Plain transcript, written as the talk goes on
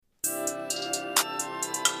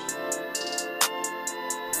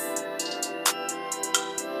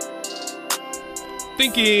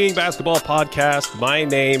Thinking Basketball Podcast. My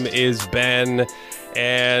name is Ben,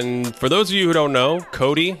 and for those of you who don't know,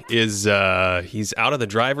 Cody is he's out of the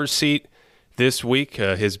driver's seat this week.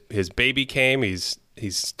 His baby came. He's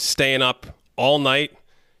staying up all night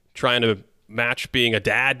trying to match being a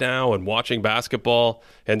dad now and watching basketball.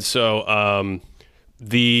 And so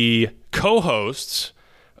the co-hosts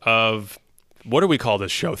of, what do we call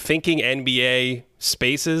this show? Thinking NBA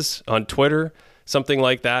Spaces on Twitter, something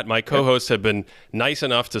like that. My co-hosts have been nice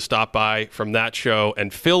enough to stop by from that show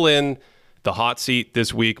and fill in the hot seat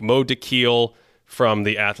this week. Mo Dakhil from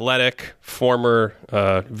The Athletic, former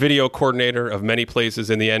video coordinator of many places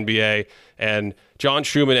in the NBA, and John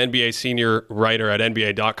Schumann, NBA senior writer at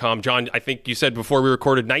NBA.com. John, I think you said before we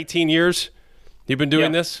recorded 19 years you've been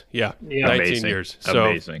doing this? Yeah, 19 Amazing. years. So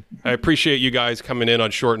Amazing. I appreciate you guys coming in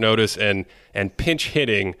on short notice and pinch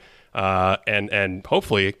hitting and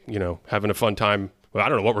hopefully, having a fun time. Well, I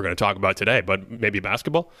don't know what we're going to talk about today, but maybe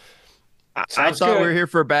basketball. I thought we were here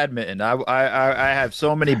for badminton. I have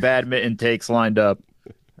so many badminton takes lined up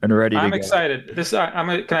and ready to go. I'm excited.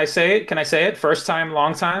 Can I say it? Can I say it? First time,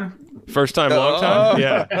 long time? First time, long time?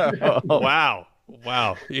 Yeah. Wow.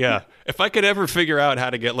 Yeah. If I could ever figure out how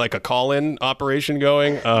to get like a call-in operation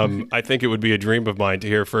going, I think it would be a dream of mine to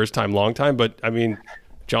hear first time, long time. But I mean,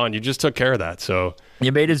 John, you just took care of that. So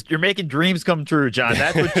you're making dreams come true, John.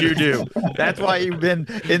 That's what you do. That's why you've been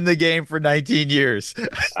in the game for 19 years.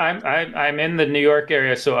 I'm in the New York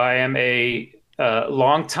area, so I am a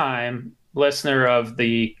long time listener of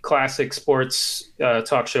the classic sports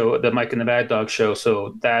talk show, the Mike and the Mad Dog show.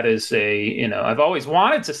 So that is I've always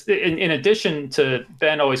wanted to, in addition to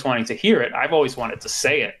Ben always wanting to hear it, I've always wanted to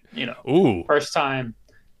say it, Ooh. First time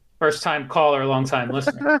caller, long time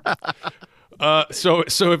listener. So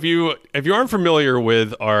if you aren't familiar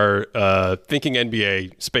with our Thinking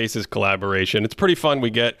NBA Spaces collaboration, it's pretty fun.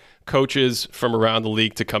 We get coaches from around the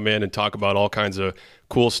league to come in and talk about all kinds of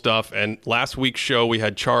cool stuff. And last week's show, we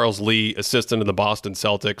had Charles Lee, assistant of the Boston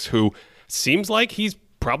Celtics, who seems like he's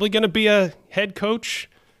probably going to be a head coach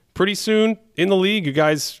pretty soon in the league. You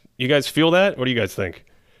guys feel that? What do you guys think?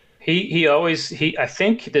 I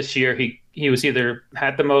think this year he was either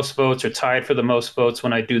had the most votes or tied for the most votes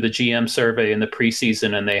when I do the GM survey in the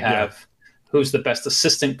preseason, and they have who's the best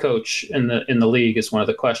assistant coach in the league is one of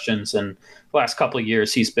the questions. And the last couple of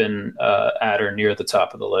years he's been at or near the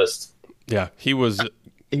top of the list. Yeah,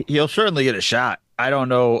 he'll certainly get a shot. I don't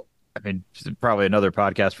know. I mean, probably another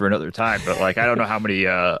podcast for another time, but I don't know how many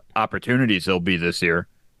opportunities there'll be this year.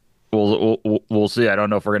 We'll see. I don't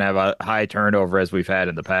know if we're going to have a high turnover as we've had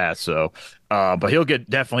in the past. So, but he'll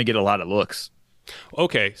definitely get a lot of looks.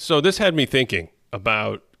 Okay, so this had me thinking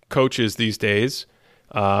about coaches these days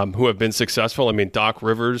who have been successful. I mean, Doc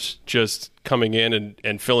Rivers just coming in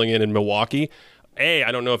and filling in Milwaukee. I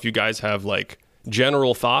don't know if you guys have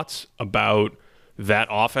general thoughts about that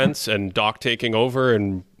offense and Doc taking over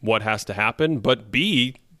and what has to happen. But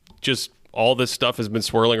B, just all this stuff has been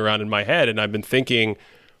swirling around in my head, and I've been thinking,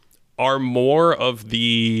 are more of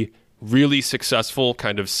the really successful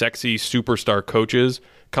kind of sexy superstar coaches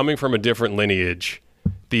coming from a different lineage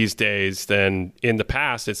these days than in the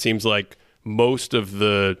past? It seems like most of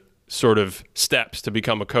the sort of steps to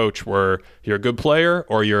become a coach where you're a good player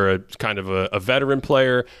or you're a kind of a veteran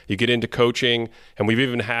player, you get into coaching, and we've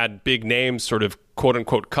even had big names sort of quote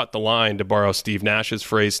unquote cut the line, to borrow Steve Nash's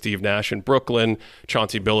phrase. Steve Nash in Brooklyn,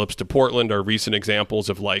 Chauncey Billups to Portland are recent examples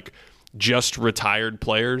of just retired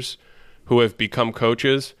players who have become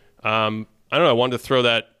coaches. I don't know. I wanted to throw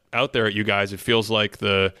that out there at you guys. It feels like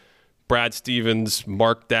the Brad Stevens,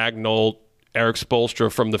 Mark Dagnall, Eric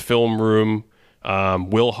Spoelstra from the film room,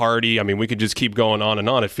 Will Hardy. I mean, we could just keep going on and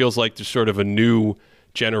on. It feels like there's sort of a new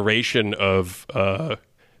generation of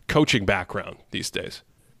coaching background these days.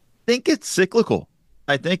 I think it's cyclical.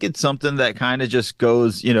 I think it's something that kind of just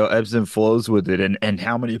goes, ebbs and flows with it, and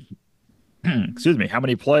how many, how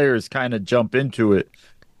many players kind of jump into it.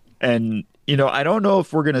 And, I don't know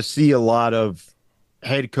if we're going to see a lot of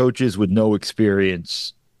head coaches with no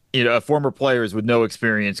experience, former players with no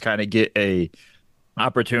experience kind of get a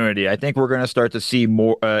opportunity. I think we're going to start to see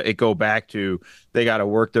more it go back to they got to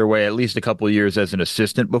work their way at least a couple of years as an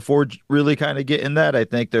assistant before really kind of getting that. I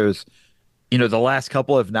think there's, the last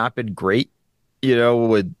couple have not been great,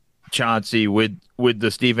 with Chauncey, with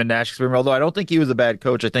the Stephen Nash experiment, although I don't think he was a bad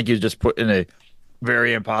coach. I think he was just put in a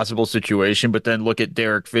very impossible situation. But then look at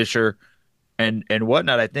Derek Fisher and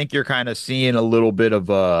whatnot. I think you're kind of seeing a little bit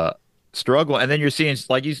of a struggle. And then you're seeing,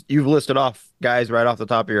 you've listed off guys right off the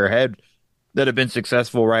top of your head that have been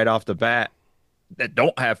successful right off the bat that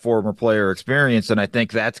don't have former player experience. And I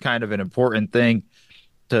think that's kind of an important thing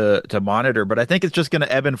to monitor, but I think it's just going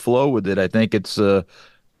to ebb and flow with it. I think it's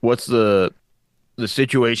what's the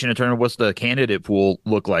situation in terms of what's the candidate pool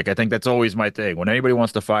look like. I think that's always my thing. When anybody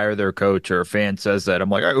wants to fire their coach or a fan says that, I'm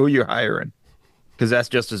like, all right, who are you hiring? Because that's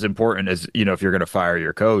just as important as, if you're going to fire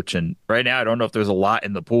your coach. And right now, I don't know if there's a lot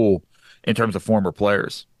in the pool in terms of former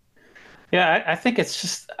players. Yeah, I think it's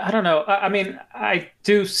just, I don't know. I mean, I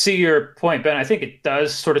do see your point, Ben. I think it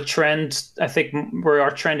does sort of trend. I think we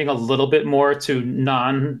are trending a little bit more to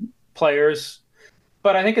non-players,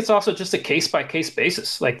 but I think it's also just a case-by-case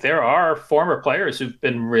basis. Like, there are former players who've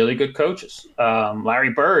been really good coaches.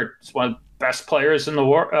 Larry Bird is one of the best players in the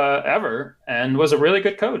war ever and was a really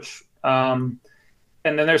good coach.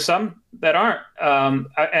 And then there's some that aren't.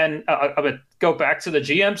 I would go back to the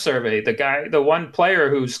GM survey. The one player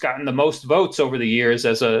who's gotten the most votes over the years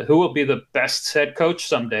as who will be the best head coach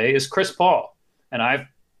someday is Chris Paul. And I've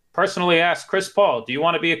personally asked Chris Paul, do you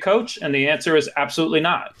want to be a coach? And the answer is absolutely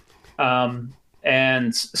not.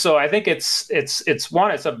 And so I think it's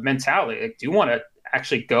a mentality. Like, do you want to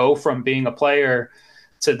actually go from being a player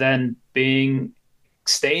to then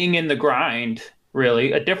staying in the grind?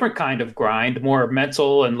 Really, a different kind of grind, more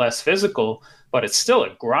mental and less physical, but it's still a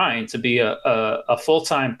grind to be a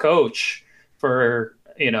full-time coach for,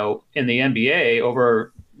 in the NBA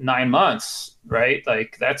over 9 months, right?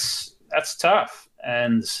 Like, that's tough.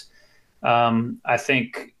 And I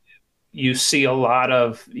think you see a lot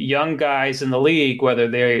of young guys in the league, whether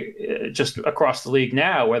they're just across the league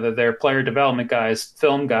now, whether they're player development guys,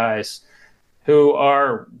 film guys, who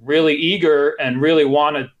are really eager and really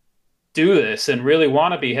want to do this and really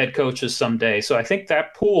want to be head coaches someday. So I think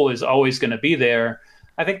that pool is always going to be there.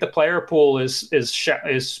 I think the player pool is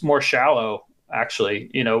more shallow,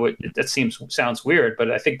 actually. That sounds weird,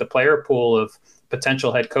 but I think the player pool of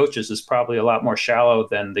potential head coaches is probably a lot more shallow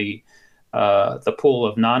than the pool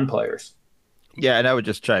of non-players. Yeah, and I would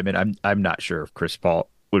just chime in. I'm not sure if Chris Paul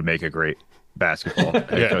would make a great basketball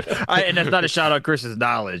head coach. And that's not a shot on Chris's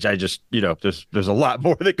knowledge. I just, there's a lot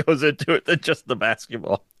more that goes into it than just the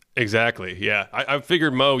basketball. Exactly. Yeah. I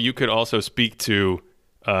figured, Mo, you could also speak to,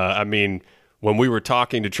 when we were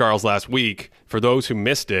talking to Charles last week, for those who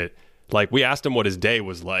missed it, like, we asked him what his day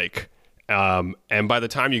was like. And by the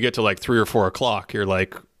time you get to like 3 or 4 o'clock, you're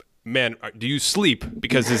like, man, do you sleep?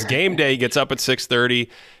 Because his game day gets up at 6:30.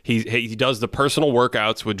 He does the personal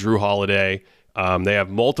workouts with Drew Holiday. They have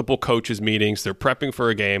multiple coaches meetings. They're prepping for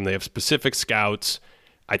a game. They have specific scouts.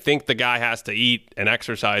 I think the guy has to eat and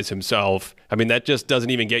exercise himself. I mean, that just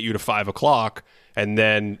doesn't even get you to 5 o'clock. And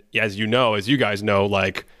then, as you guys know,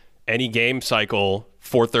 like, any game cycle,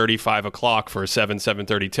 4:30, 5 o'clock for a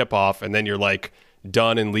 7:30 tip-off, and then you're like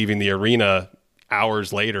done and leaving the arena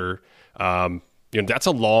hours later. That's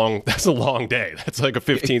a long day. That's like a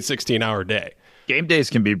 15, 16-hour day. Game days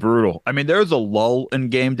can be brutal. I mean, there's a lull in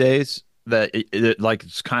game days that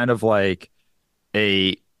it's kind of like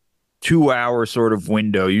a 2-hour sort of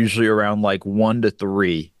window, usually around like 1 to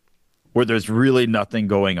 3, where there's really nothing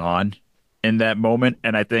going on in that moment.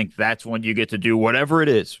 And I think that's when you get to do whatever it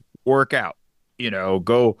is, work out,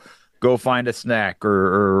 go find a snack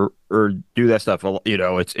or do that stuff.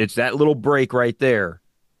 It's that little break right there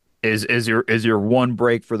is your one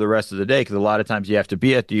break for the rest of the day. Because a lot of times you have to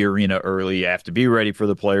be at the arena early. You have to be ready for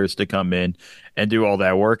the players to come in and do all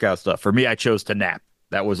that workout stuff. For me, I chose to nap.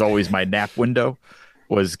 That was always my nap window.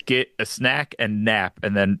 Was get a snack and nap,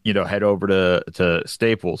 and then head over to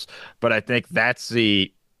Staples. But I think that's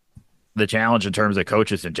the challenge in terms of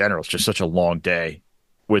coaches in general. It's just such a long day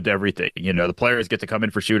with everything. The players get to come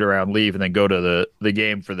in for shoot around, leave, and then go to the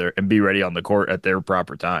game and be ready on the court at their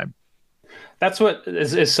proper time. That's what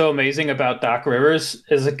is so amazing about Doc Rivers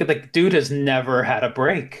is like, the dude has never had a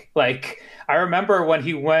break. Like, I remember when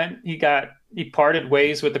he parted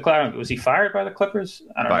ways with the Clippers. Was he fired by the Clippers?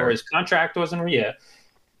 I don't know, where his contract wasn't. Yeah.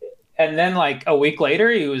 And then like a week later,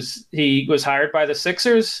 he was hired by the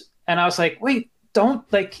Sixers. And I was like, wait,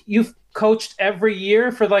 you've coached every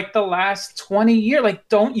year for like the last 20 years. Like,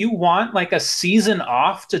 don't you want like a season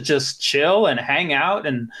off to just chill and hang out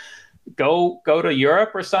and go to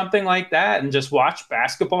Europe or something like that and just watch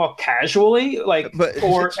basketball casually?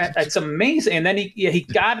 It's amazing. And then he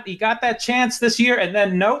got that chance this year, and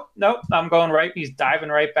then nope, I'm going right. He's diving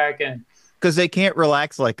right back in. Because they can't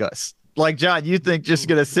relax like us. Like, John, you think just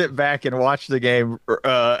gonna sit back and watch the game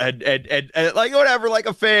and like whatever, like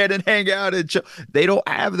a fan, and hang out and chill. They don't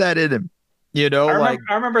have that in them. I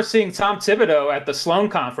remember seeing Tom Thibodeau at the Sloan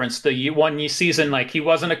Conference the one season. Like, he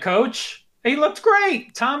wasn't a coach. He looked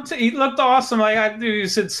great. He looked awesome. Like, he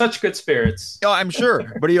was in such good spirits. Oh, I'm sure.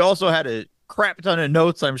 But he also had a crap ton of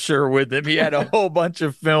notes, I'm sure, with him. He had a whole bunch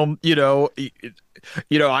of film. I've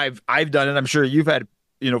done it. I'm sure you've had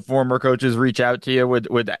former coaches reach out to you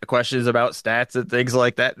with questions about stats and things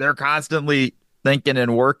like that. They're constantly thinking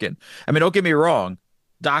and working. I mean, don't get me wrong.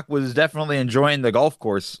 Doc was definitely enjoying the golf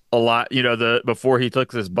course a lot, before he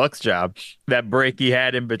took this Bucks job. That break he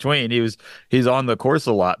had in between, he's on the course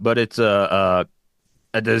a lot, but it's a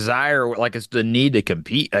desire, like it's the need to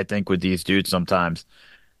compete, I think, with these dudes sometimes.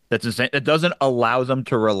 That's insane. It doesn't allow them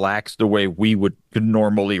to relax the way we could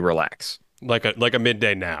normally relax. Like a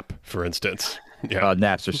midday nap, for instance. Yeah.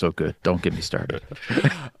 Naps are so good. Don't get me started.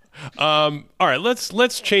 All right,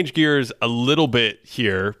 let's change gears a little bit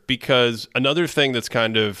here, because another thing that's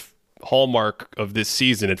kind of hallmark of this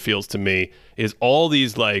season, it feels to me, is all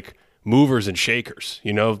these like movers and shakers.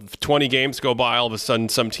 20 games go by, all of a sudden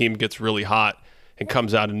some team gets really hot and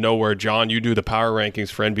comes out of nowhere. John, you do the power rankings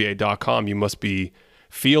for NBA.com. You must be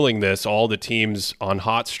feeling this. All the teams on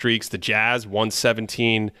hot streaks. The Jazz won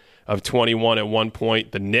 17 of 21 at one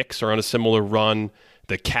point. The Knicks are on a similar run.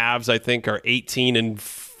 The Cavs, I think, are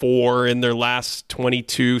 18-4 in their last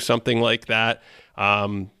 22, something like that.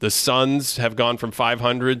 The Suns have gone from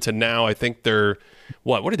 500 to now, I think they're,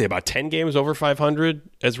 what are they, about 10 games over 500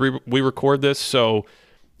 as we record this? So,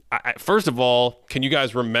 first of all, can you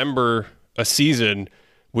guys remember a season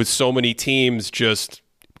with so many teams just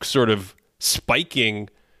sort of spiking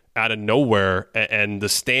out of nowhere and the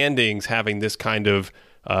standings having this kind of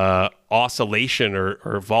oscillation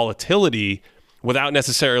or volatility without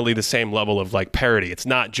necessarily the same level of like parity? It's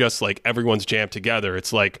not just like everyone's jammed together.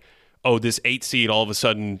 It's like, oh, this 8 seed all of a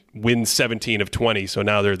sudden wins 17 of 20, so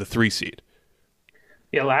now they're the 3 seed.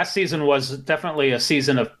 Yeah, last season was definitely a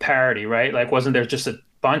season of parity, right? Like, wasn't there just a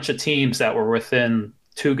bunch of teams that were within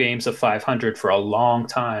 2 games of 500 for a long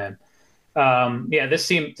time? This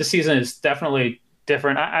season is definitely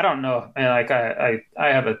different. I don't know. I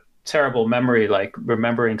have a terrible memory, like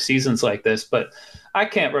remembering seasons like this, but I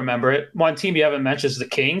can't remember it. One team you haven't mentioned is the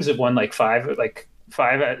Kings have won like 5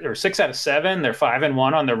 or 6 out of 7. They're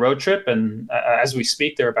 5-1 on their road trip, and as we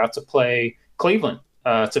speak, they're about to play Cleveland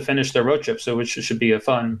to finish their road trip. So, which should be a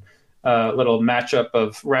fun little matchup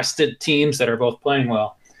of rested teams that are both playing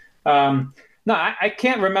well. No, I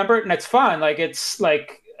can't remember it, and it's fun. Like, it's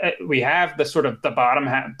like we have the sort of the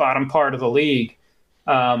bottom part of the league,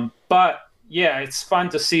 but yeah, it's fun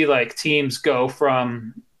to see like teams go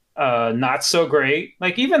from not so great.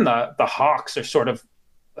 Like even the Hawks are sort of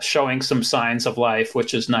showing some signs of life,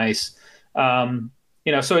 which is nice. So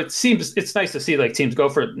it's nice to see like teams go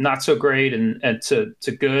for not so great and to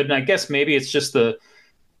good. And I guess maybe it's just the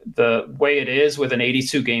way it is with an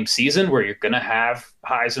 82 game season where you're going to have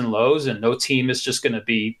highs and lows, and no team is just going to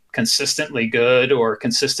be consistently good or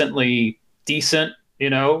consistently decent.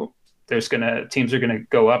 Teams are going to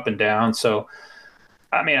go up and down. So,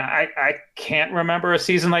 I mean, I can't remember a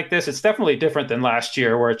season like this. It's definitely different than last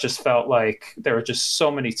year, where it just felt like there were just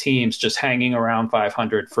so many teams just hanging around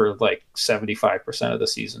 500 for like 75% of the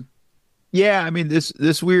season. Yeah, I mean, this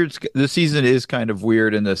season is kind of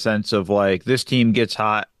weird in the sense of like this team gets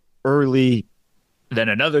hot early, then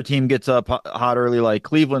another team gets up hot early. Like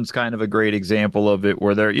Cleveland's kind of a great example of it,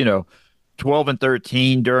 where they're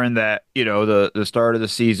 12-13 during that, the start of the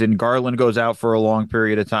season. Garland goes out for a long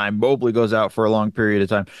period of time. Mobley goes out for a long period of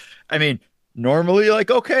time. I mean, normally, like,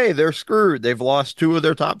 okay, they're screwed. They've lost 2 of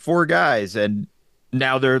their top 4 guys, and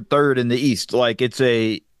now they're third in the East. Like, it's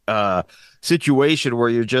a situation where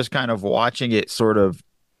you're just kind of watching it sort of.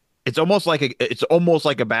 It's almost like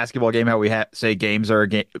a basketball game, how we say games are a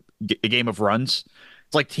game of runs.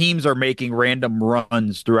 It's like teams are making random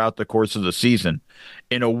runs throughout the course of the season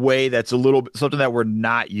in a way that's a little bit something that we're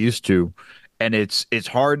not used to. And it's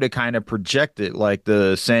hard to kind of project it. Like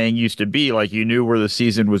the saying used to be, like you knew where the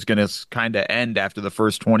season was going to kind of end after the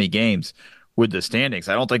first 20 games with the standings.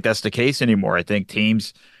 I don't think that's the case anymore. I think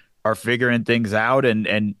teams are figuring things out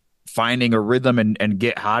and finding a rhythm and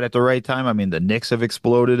get hot at the right time. I mean, the Knicks have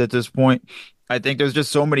exploded at this point. I think there's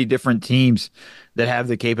just so many different teams that have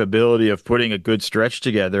the capability of putting a good stretch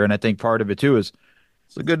together. And I think part of it, too, is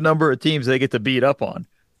it's a good number of teams they get to beat up on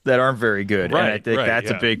that aren't very good. Right, and I think that's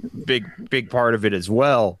a big part of it as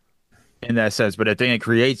well in that sense. But I think it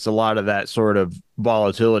creates a lot of that sort of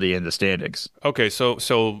volatility in the standings. Okay,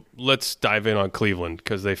 so let's dive in on Cleveland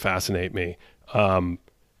because they fascinate me.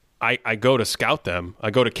 I go to scout them.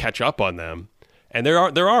 I go to catch up on them. And there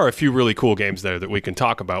are a few really cool games there that we can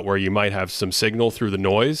talk about where you might have some signal through the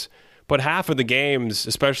noise. But half of the games,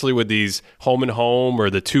 especially with these home and home or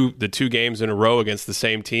the two games in a row against the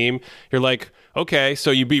same team, you're like, okay,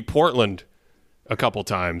 so you beat Portland a couple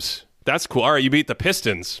times. That's cool. All right, you beat the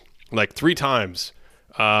Pistons like 3 times.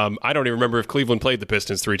 I don't even remember if Cleveland played the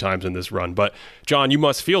Pistons 3 times in this run. But, John, you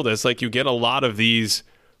must feel this. Like, you get a lot of these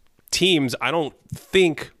teams, I don't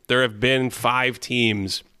think there have been 5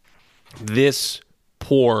 teams this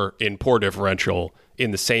poor in poor differential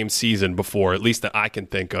in the same season before, at least that I can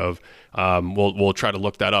think of. We'll try to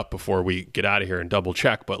look that up before we get out of here and double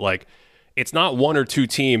check. But like, it's not 1 or 2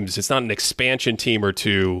 teams. It's not an expansion team or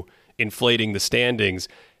 2 inflating the standings.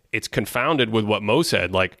 It's confounded with what Mo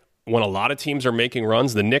said. Like, when a lot of teams are making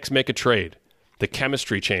runs, the Knicks make a trade. The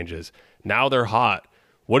chemistry changes. Now they're hot.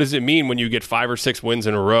 What does it mean when you get 5 or 6 wins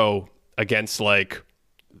in a row against like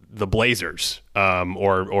the Blazers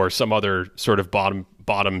or some other sort of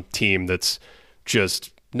bottom team that's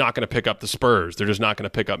just not going to pick up the Spurs? They're just not going to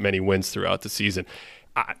pick up many wins throughout the season.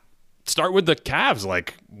 Start with the Cavs.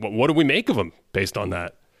 Like, what do we make of them based on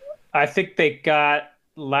that? I think they got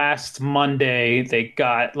last Monday, they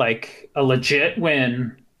got like a legit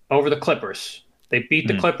win over the Clippers. They beat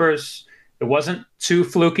the Clippers. It wasn't too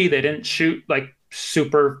fluky. They didn't shoot like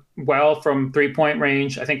super well from 3-point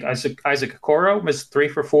range. I think Isaac Okoro was 3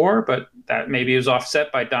 for 4, but that maybe was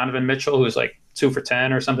offset by Donovan Mitchell, who was like 2 for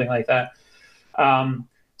 10 or something like that.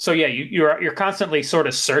 So yeah, you're constantly sort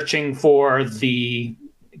of searching for the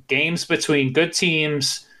games between good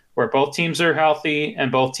teams where both teams are healthy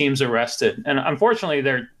and both teams are rested. And unfortunately,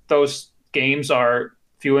 those games are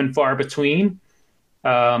few and far between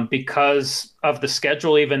because of the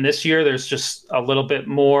schedule. Even this year, there's just a little bit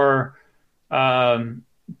more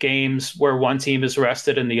games where one team is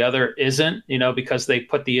rested and the other isn't, because they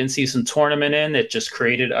put the in-season tournament in. It just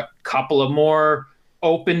created a couple of more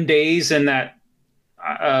open days in that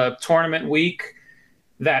tournament week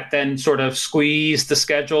that then sort of squeezed the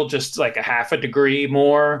schedule just like a half a degree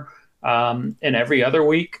more in every other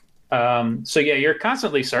week. So yeah, you're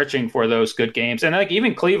constantly searching for those good games. And like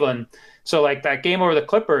even Cleveland, so like that game over the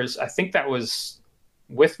Clippers, I think that was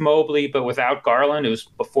with Mobley, but without Garland. It was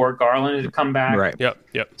before Garland had come back. Right. Yep.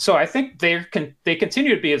 So I think they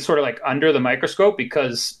continue to be sort of like under the microscope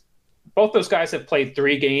because both those guys have played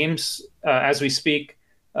 3 games as we speak,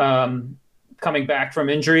 coming back from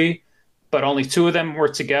injury, but only 2 of them were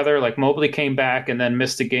together. Like Mobley came back and then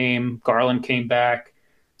missed a game. Garland came back.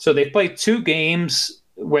 So they played 2 games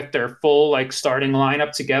with their full like starting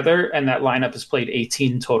lineup together, and that lineup has played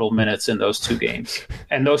 18 total minutes in those 2 games.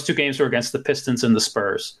 And those 2 games were against the Pistons and the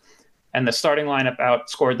Spurs. And the starting lineup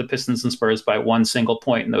outscored the Pistons and Spurs by 1 single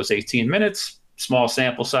point in those 18 minutes. Small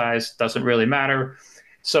sample size, doesn't really matter.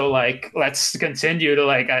 So like, let's continue to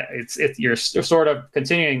like, you're sort of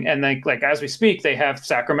continuing. And like as we speak, they have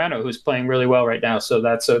Sacramento, who's playing really well right now. So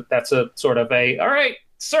that's a sort of all right,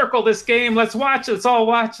 circle this game. Let's all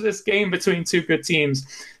watch this game between 2 good teams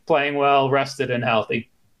playing well, rested and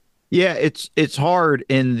healthy. Yeah, it's hard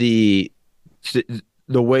in the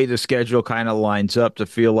way the schedule kind of lines up to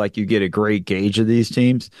feel like you get a great gauge of these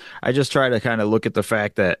teams. I just try to kind of look at the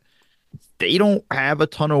fact that they don't have a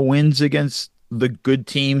ton of wins against the good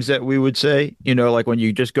teams that we would say, like when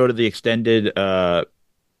you just go to the extended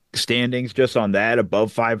standings just on that above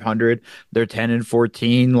 500, they're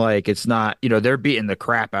 10-14. Like it's not, they're beating the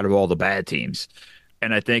crap out of all the bad teams.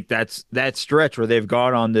 And I think that's that stretch where they've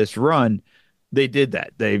gone on this run. They did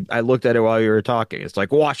that. I looked at it while you were talking. It's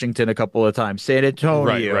like Washington a couple of times, San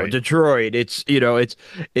Antonio, right. Detroit. It's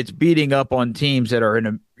it's beating up on teams that are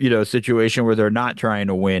in a situation where they're not trying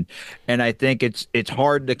to win. And I think it's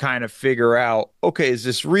hard to kind of figure out, okay, is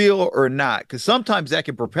this real or not? Because sometimes that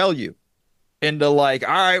can propel you into like,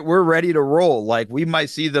 all right, we're ready to roll. Like we might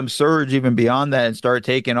see them surge even beyond that and start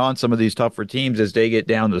taking on some of these tougher teams as they get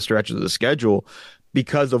down the stretch of the schedule,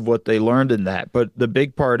 because of what they learned in that. But the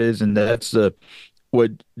big part is, and that's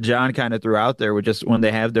what John kind of threw out there, with just when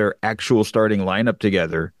they have their actual starting lineup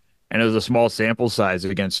together, and it was a small sample size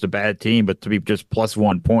against a bad team, but to be just plus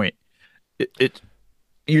 1 point,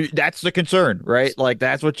 that's the concern, right? Like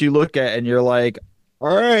that's what you look at and you're like,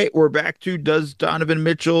 all right, we're back to, does Donovan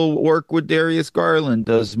Mitchell work with Darius Garland?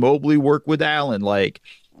 Does Mobley work with Allen? Like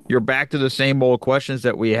you're back to the same old questions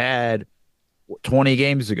that we had 20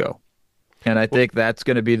 games ago. And I think that's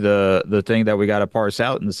going to be the thing that we got to parse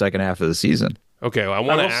out in the second half of the season. Okay,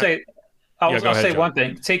 well, I'll say one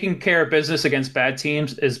thing. Taking care of business against bad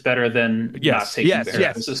teams is better than not taking care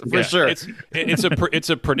of business. For sure. It's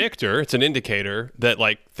a predictor. It's an indicator that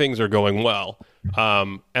like things are going well.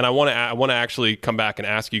 And I want to actually come back and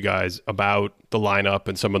ask you guys about the lineup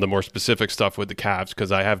and some of the more specific stuff with the Cavs,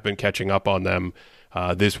 because I have been catching up on them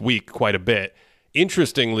this week quite a bit.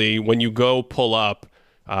 Interestingly, when you go pull up,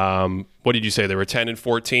 what did you say? They were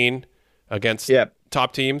 10-14 against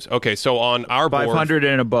top teams. Okay, so on our board, 500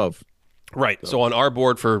 and above. Right. So on our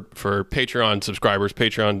board for Patreon subscribers,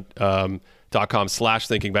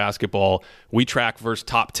 patreon.com/thinkingbasketball, we track versus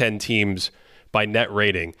top 10 teams by net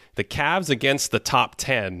rating. The Cavs against the top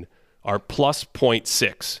 10 are plus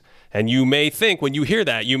 +0.6. And you may think, when you hear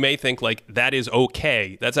that, you may think like that is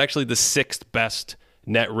okay. That's actually the 6th best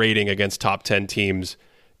net rating against top 10 teams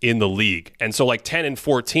in the league. And so like 10 and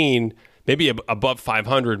 14, maybe above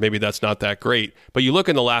 500, maybe that's not that great. But you look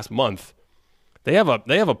in the last month, they have a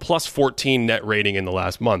plus +14 net rating in the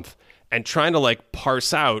last month. And trying to like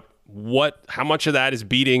parse out how much of that is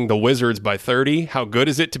beating the Wizards by 30? How good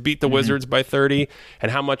is it to beat the Wizards by 30?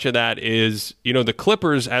 And how much of that is, the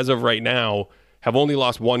Clippers as of right now have only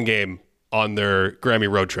lost one game on their Grammy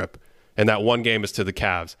road trip, and that one game is to the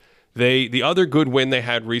Cavs. The other good win they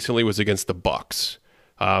had recently was against the Bucks.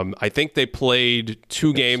 I think they played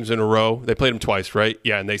 2 games in a row. They played them twice, right?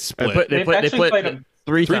 Yeah, and they split. They played them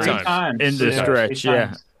three times in the stretch.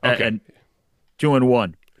 Yeah, okay. And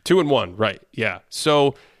 2-1. 2-1, right? Yeah.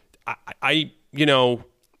 So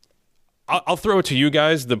I'll throw it to you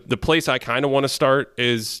guys. The place I kind of want to start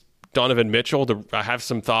is Donovan Mitchell. I have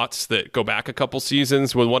some thoughts that go back a couple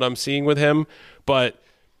seasons with what I'm seeing with him. But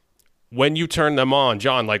when you turn them on,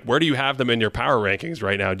 John, like where do you have them in your power rankings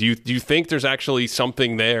right now? Do you think there's actually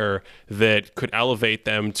something there that could elevate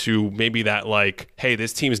them to maybe that like, hey,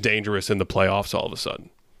 this team's dangerous in the playoffs all of a sudden?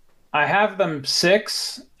 I have them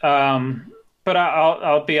 6. But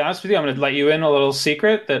I'll be honest with you. I'm going to let you in a little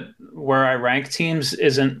secret that where I rank teams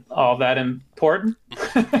isn't all that important.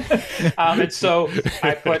 And so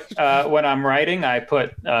I put when I'm writing, I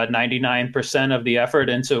put 99% of the effort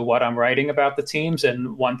into what I'm writing about the teams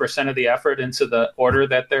and 1% of the effort into the order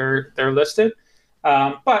that they're listed.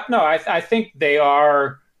 But no, I think they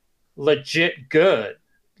are legit good.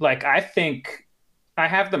 Like I think I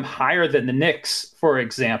have them higher than the Knicks, for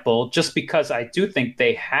example, just because I do think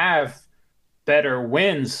they have better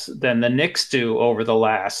wins than the Knicks do over the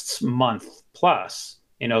last month plus.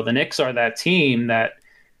 The Knicks are that team that,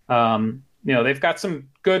 they've got some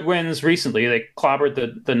good wins recently. They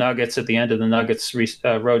clobbered the Nuggets at the end of the Nuggets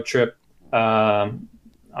road trip, I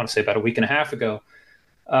would say about a week and a half ago.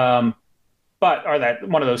 But are that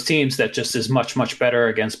one of those teams that just is much, much better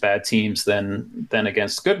against bad teams than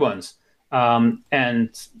against good ones.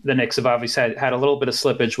 And the Knicks have obviously had a little bit of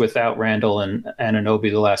slippage without Randall and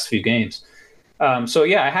Anunoby the last few games. So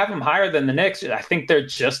yeah, I have them higher than the Knicks. I think they're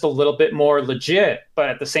just a little bit more legit, but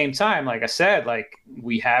at the same time, like I said, like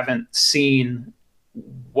we haven't seen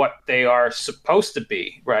what they are supposed to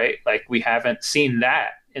be, right? Like we haven't seen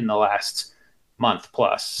that in the last month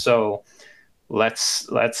plus. So let's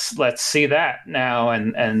see that now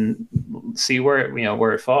and see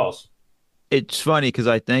where it falls. It's funny because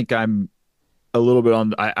I think I'm a little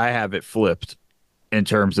bit I have it flipped in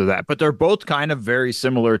terms of that, but they're both kind of very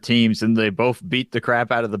similar teams, and they both beat the crap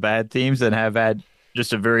out of the bad teams and have had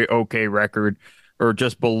just a very okay record or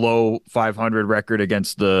just below 500 record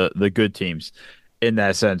against the good teams in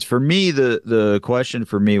that sense. For me, the question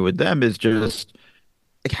for me with them is just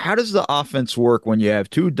like, how does the offense work when you have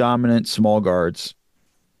 2 dominant small guards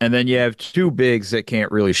and then you have 2 bigs that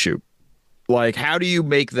can't really shoot? Like, how do you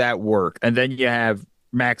make that work? And then you have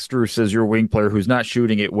Max Strus as your wing player who's not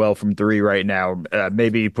shooting it well from 3 right now.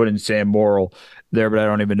 Maybe you put in Sam Morrill there, but I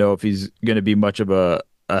don't even know if he's going to be much of a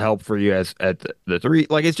help for you at the 3.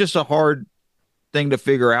 Like, it's just a hard thing to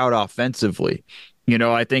figure out offensively.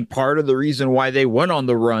 I think part of the reason why they went on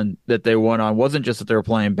the run that they went on wasn't just that they were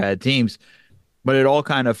playing bad teams, but it all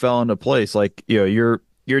kind of fell into place. Like, you're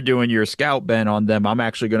doing your scout, Ben, on them. I'm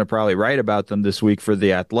actually going to probably write about them this week for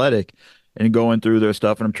The Athletic and going through their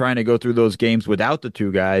stuff. And I'm trying to go through those games without the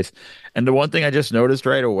 2 guys. And the one thing I just noticed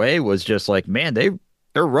right away was just like, man, they're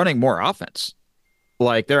running more offense.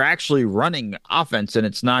 Like they're actually running offense. And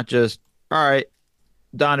it's not just, all right,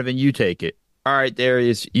 Donovan, you take it. All right,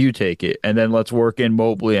 Darius, you take it. And then let's work in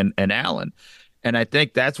Mobley and Allen. And I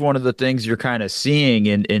think that's one of the things you're kind of seeing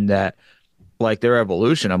in that, like their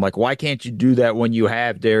evolution. I'm like, why can't you do that when you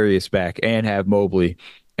have Darius back and have Mobley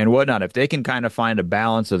and whatnot? If they can kind of find a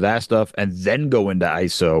balance of that stuff and then go into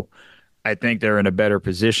ISO, I think they're in a better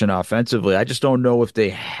position offensively. I just don't know if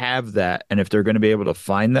they have that and if they're going to be able to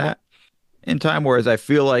find that in time. Whereas I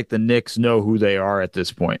feel like the Knicks know who they are at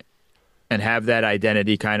this point and have that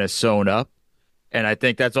identity kind of sewn up. And I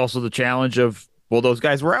think that's also the challenge of, well, those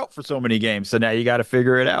guys were out for so many games, so now you got to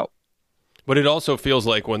figure it out. But it also feels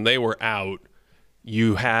like when they were out,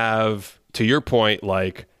 you have, to your point,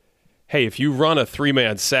 like, hey, if you run a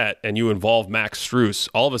 3-man set and you involve Max Strus,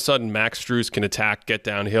 all of a sudden Max Strus can attack, get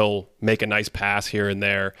downhill, make a nice pass here and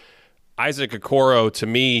there. Isaac Okoro, to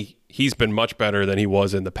me, he's been much better than he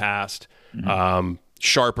was in the past. Mm-hmm.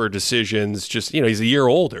 Sharper decisions, just, he's a year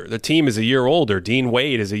older. The team is a year older. Dean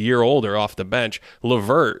Wade is a year older off the bench.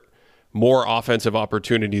 LeVert, more offensive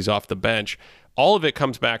opportunities off the bench. All of it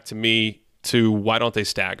comes back to me to why don't they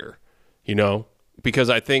stagger? because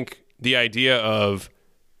I think the idea of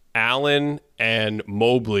Allen and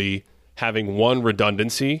Mobley having one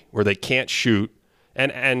redundancy where they can't shoot,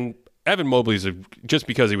 and Evan Mobley's just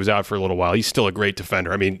because he was out for a little while, he's still a great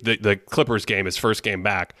defender. I mean, the Clippers game, his first game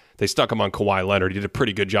back, they stuck him on Kawhi Leonard. He did a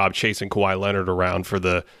pretty good job chasing Kawhi Leonard around for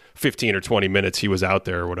the 15 or 20 minutes he was out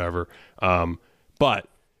there or whatever. But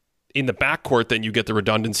in the backcourt, then you get the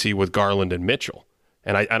redundancy with Garland and Mitchell.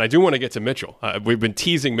 And I do want to get to Mitchell. We've been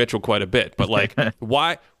teasing Mitchell quite a bit, but like,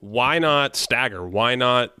 why not stagger? Why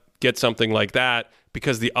not get something like that?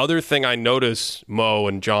 Because the other thing I notice, Mo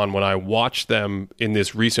and John, when I watch them in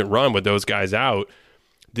this recent run with those guys out,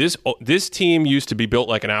 this team used to be built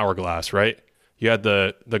like an hourglass, right? You had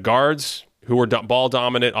the guards who were ball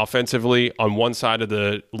dominant offensively on one side of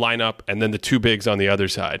the lineup, and then the two bigs on the other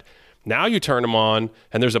side. Now you turn them on,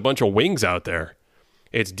 and there's a bunch of wings out there.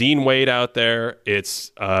 It's Dean Wade out there.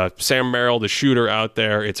 It's Sam Merrill, the shooter, out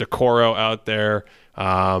there. It's Okoro out there.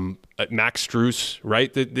 Max Strus,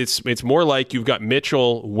 right? It's more like you've got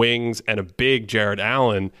Mitchell, wings, and a big Jared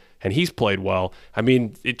Allen, and he's played well. I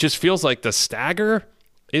mean, it just feels like the stagger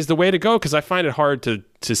is the way to go because I find it hard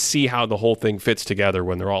to see how the whole thing fits together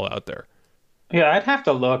when they're all out there. Yeah, I'd have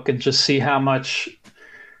to look and just see how much,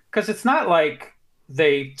 because it's not like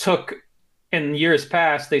they took, in years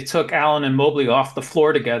past, they took Allen and Mobley off the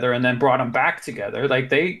floor together and then brought them back together. Like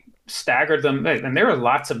they staggered them, and there were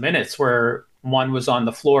lots of minutes where one was on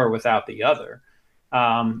the floor without the other.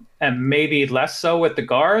 And maybe less so with the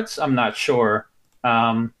guards. I'm not sure.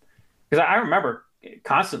 Because I remember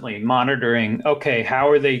constantly monitoring, okay, how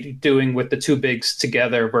are they doing with the two bigs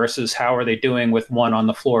together versus how are they doing with one on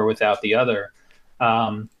the floor without the other?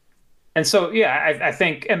 And so, yeah, I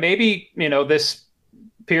think, and maybe, this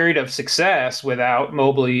period of success without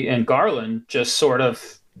Mobley and Garland just sort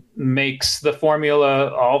of makes the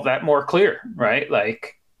formula all that more clear, right?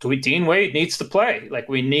 Like, Dean Wade needs to play. Like,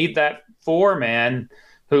 we need that four-man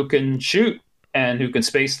who can shoot and who can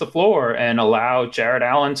space the floor and allow Jared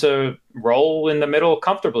Allen to roll in the middle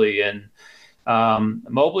comfortably. And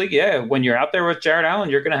Mobley, yeah, when you're out there with Jared Allen,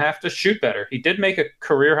 you're going to have to shoot better. He did make a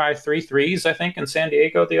career-high 3 threes, I think, in San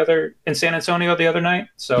Antonio the other night.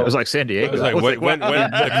 So it was like San Diego. It was like when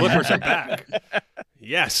the Clippers are back.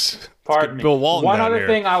 Yes. Pardon me. Bill Walton. One other here.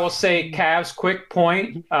 thing I will say, Cavs, quick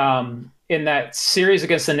point. In that series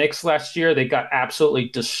against the Knicks last year, they got absolutely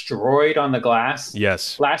destroyed on the glass.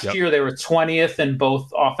 Yes. Last year, they were 20th in both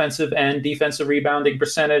offensive and defensive rebounding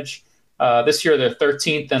percentage. This year, they're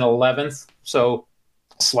 13th and 11th. So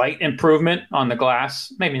slight improvement on the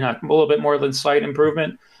glass. Maybe not, a little bit more than slight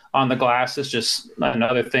improvement on the glass is just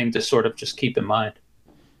another thing to sort of just keep in mind.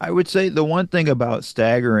 I would say the one thing about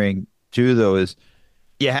staggering, too, though, is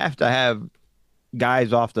you have to have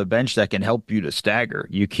guys off the bench that can help you to stagger.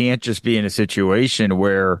 You can't just be in a situation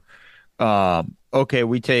where, okay,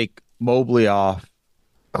 we take Mobley off.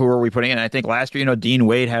 Who are we putting in? I think last year, Dean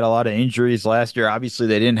Wade had a lot of injuries last year. Obviously,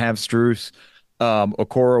 they didn't have Strus.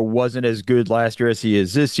 Okoro wasn't as good last year as he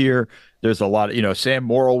is this year. There's a lot of, Sam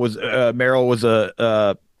Merrill was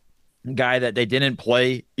a guy that they didn't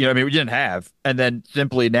play. We didn't have. And then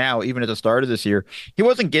simply now, even at the start of this year, he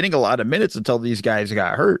wasn't getting a lot of minutes until these guys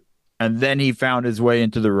got hurt. And then he found his way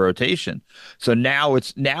into the rotation. So now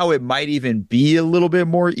it might even be a little bit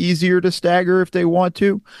more easier to stagger if they want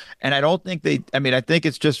to. And I don't think I think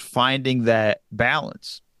it's just finding that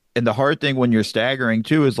balance. And the hard thing when you're staggering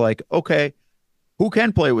too is like, okay, who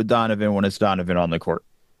can play with Donovan when it's Donovan on the court?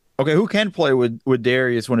 Okay, who can play with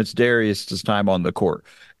Darius when it's Darius' time on the court?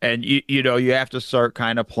 And you have to start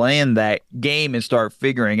kind of playing that game and start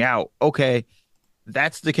figuring out, okay,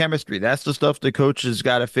 that's the chemistry. That's the stuff the coaches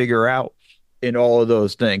got to figure out in all of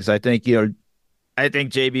those things. I think,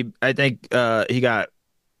 JB, he got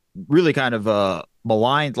really kind of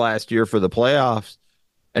maligned last year for the playoffs,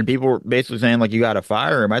 and people were basically saying, like, you got to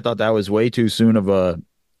fire him. I thought that was way too soon of a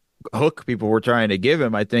hook people were trying to give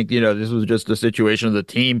him. I think, this was just the situation of the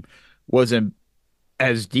team wasn't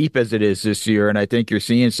as deep as it is this year, and I think you're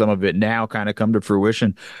seeing some of it now kind of come to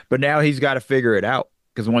fruition. But now he's got to figure it out.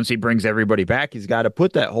 Because once he brings everybody back, he's got to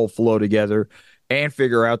put that whole flow together and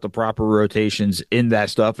figure out the proper rotations in that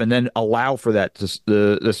stuff and then allow for that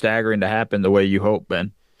the staggering to happen the way you hope,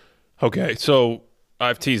 Ben. Okay, so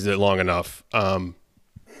I've teased it long enough.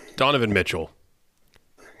 Donovan Mitchell.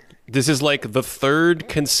 This is like the third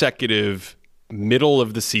consecutive middle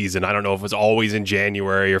of the season. I don't know if it's always in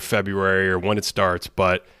January or February or when it starts,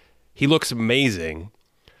 but he looks amazing.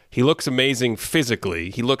 He looks amazing physically.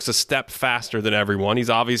 He looks a step faster than everyone. He's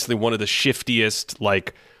obviously one of the shiftiest,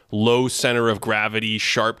 like, low center of gravity,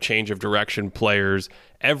 sharp change of direction players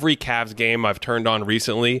every Cavs game I've turned on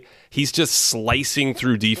recently, he's just slicing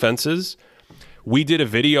through defenses. We did a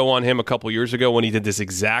video on him a couple years ago when he did this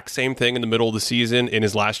exact same thing in the middle of the season in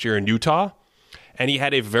his last year in Utah. And he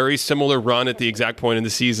had a very similar run at the exact point in the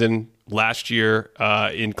season last year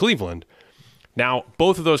in Cleveland. Now,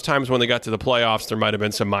 both of those times when they got to the playoffs, there might have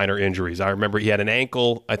been some minor injuries. I remember he had an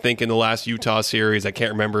ankle, I think, in the last Utah series. I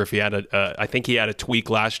can't remember if he had I think he had a tweak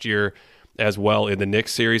last year as well in the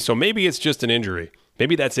Knicks series. So maybe it's just an injury.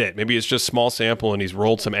 Maybe that's it. Maybe it's just small sample and he's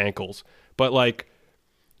rolled some ankles. But, like,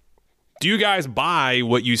 do you guys buy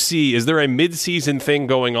what you see? Is there a midseason thing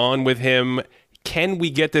going on with him? Can we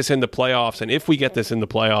get this in the playoffs? And if we get this in the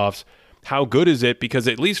playoffs, how good is it? Because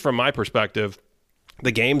at least from my perspective,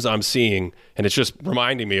 the games I'm seeing, and it's just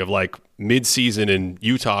reminding me of like mid-season in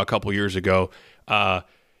Utah a couple years ago,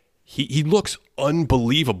 he looks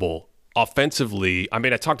unbelievable offensively. I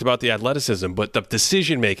mean, I talked about the athleticism, but the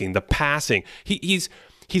decision-making, the passing, he's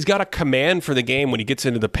got a command for the game when he gets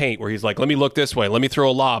into the paint where he's like, let me look this way, let me throw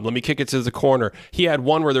a lob, let me kick it to the corner. He had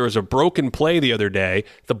one where there was a broken play the other day.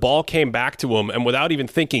 The ball came back to him, and without even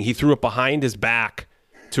thinking, he threw it behind his back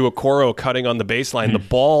to Okoro cutting on the baseline. The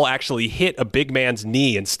ball actually hit a big man's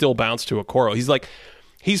knee and still bounced to Okoro.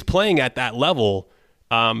 He's playing at that level,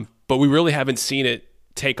 but we really haven't seen it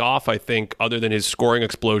take off, I think, other than his scoring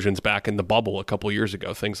explosions back in the bubble a couple years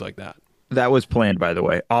ago, things like that. That was planned, by the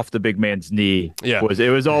way. Off the big man's knee. Yeah. It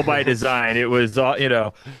was all by design. It was all,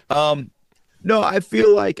 no, I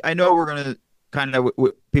feel like, I know we're going to kind of,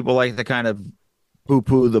 people like to kind of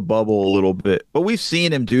poo-poo the bubble a little bit, but we've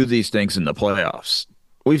seen him do these things in the playoffs.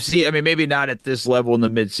 We've seen, I mean, maybe not at this level in the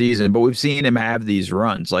midseason, but we've seen him have these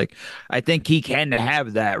runs. Like, I think he can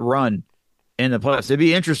have that run in the playoffs. It'd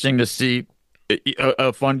be interesting to see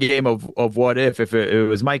a fun game of what if it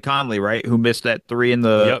was Mike Conley, right, who missed that three in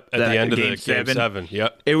the at the end of the game seven.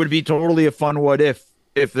 Yep. It would be totally a fun what if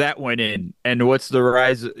that went in, and what's the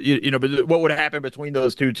rise, but what would happen between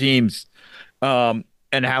those two teams, and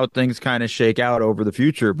how things kind of shake out over the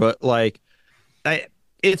future. But like,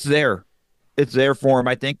 it's there. It's there for him.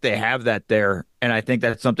 I think they have that there, and I think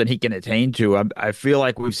that's something he can attain to. I feel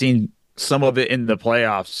like we've seen some of it in the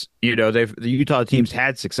playoffs. The Utah teams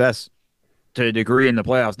had success to a degree in the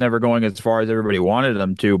playoffs, never going as far as everybody wanted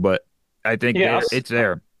them to, but I think it's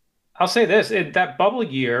there. I'll say this: in that bubble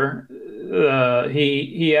year,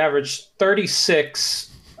 he averaged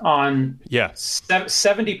 36 on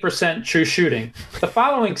 70% true shooting. The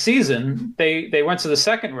following season, they went to the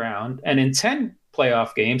second round, and in 10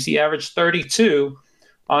 playoff games, he averaged 32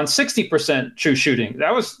 on 60% true shooting.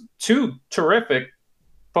 That was two terrific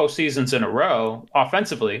postseasons in a row,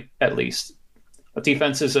 offensively at least.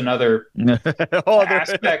 Defense is another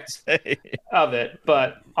aspect of it,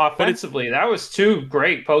 but offensively, that was two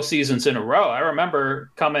great postseasons in a row. I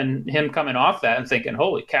remember him coming off that and thinking,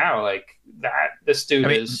 "Holy cow! Like that, this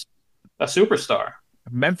dude is a superstar."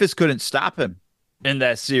 Memphis couldn't stop him in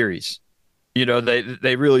that series.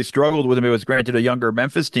 They really struggled with him. It was granted a younger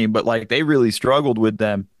Memphis team, but like they really struggled with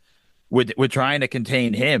them with trying to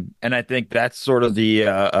contain him. And I think that's sort of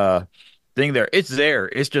the thing there. It's there.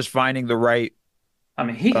 It's just finding the right. I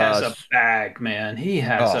mean, he has a bag, man. He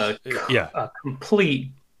has a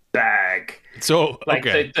complete bag. So like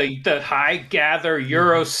the high gather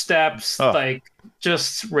Euro steps, like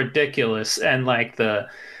just ridiculous, and like the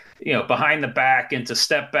behind the back into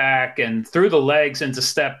step back and through the legs into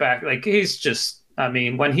step back. Like he's just, I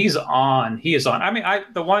mean, when he's on, he is on. I mean,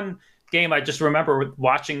 the one game I just remember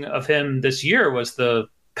watching of him this year was the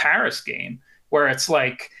Paris game, where it's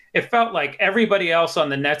like, it felt like everybody else on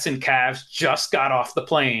the Nets and Cavs just got off the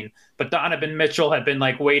plane, but Donovan Mitchell had been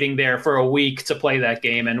like waiting there for a week to play that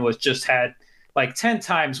game and had like 10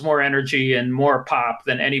 times more energy and more pop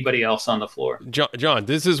than anybody else on the floor. John,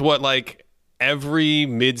 this is what like every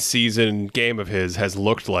mid-season game of his has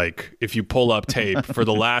looked like if you pull up tape for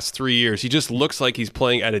the last 3 years. He just looks like he's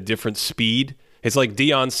playing at a different speed. It's like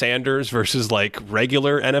Deion Sanders versus like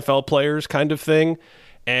regular NFL players kind of thing.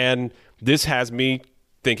 And this has me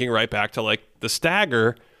thinking right back to like the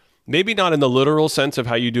stagger, maybe not in the literal sense of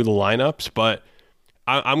how you do the lineups, but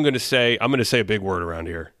I'm going to say a big word around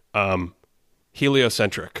here.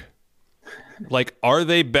 Heliocentric. Like, are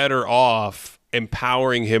they better off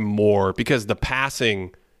empowering him more? Because the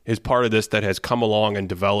passing is part of this that has come along and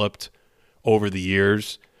developed over the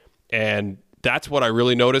years. And that's what I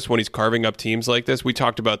really noticed when he's carving up teams like this. We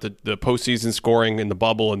talked about the postseason scoring in the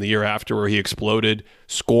bubble and the year after where he exploded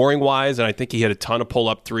scoring-wise, and I think he had a ton of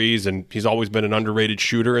pull-up threes, and he's always been an underrated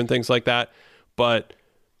shooter and things like that. But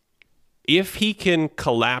if he can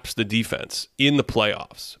collapse the defense in the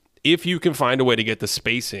playoffs, if you can find a way to get the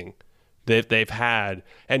spacing that they've had.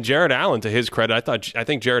 And Jared Allen, to his credit, I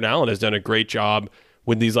think Jared Allen has done a great job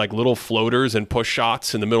with these like little floaters and push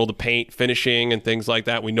shots in the middle of the paint, finishing and things like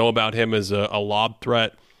that. We know about him as a lob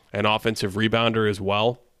threat and offensive rebounder as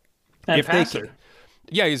well. And passer.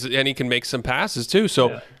 And he can make some passes too.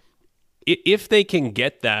 So if they can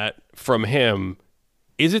get that from him,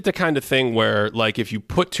 is it the kind of thing where, like, if you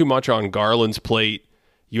put too much on Garland's plate,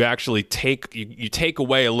 you actually take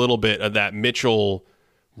away a little bit of that Mitchell,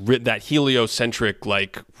 that heliocentric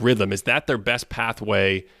like rhythm? Is that their best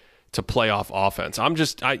pathway to playoff offense?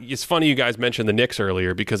 It's funny you guys mentioned the Knicks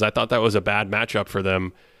earlier, because I thought that was a bad matchup for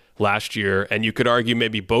them last year, and you could argue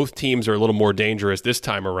maybe both teams are a little more dangerous this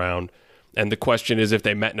time around. And the question is, if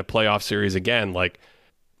they met in a playoff series again, like,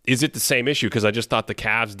 is it the same issue? Because I just thought the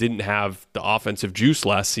Cavs didn't have the offensive juice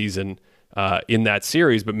last season in that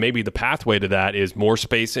series, but maybe the pathway to that is more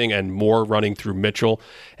spacing and more running through Mitchell.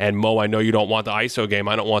 And Mo, I know you don't want the ISO game.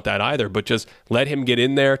 I don't want that either, but just let him get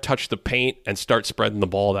in there, touch the paint, and start spreading the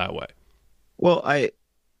ball that way. Well,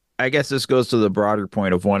 I guess this goes to the broader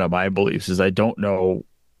point of one of my beliefs is I don't know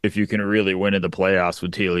if you can really win in the playoffs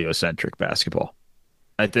with heliocentric basketball.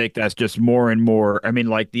 I think that's just more and more. I mean,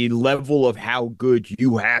 like, the level of how good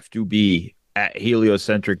you have to be at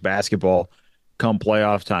heliocentric basketball come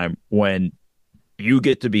playoff time, when you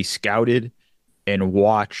get to be scouted and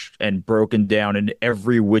watched and broken down in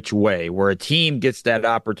every which way, where a team gets that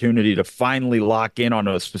opportunity to finally lock in on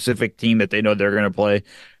a specific team that they know they're going to play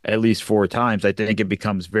at least 4 times. I think it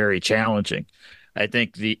becomes very challenging. I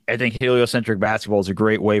think heliocentric basketball is a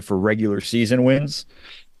great way for regular season wins.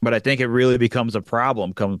 But I think it really becomes a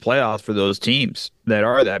problem come playoffs for those teams that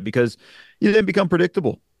are that, because you then become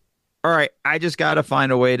predictable. All right, I just got to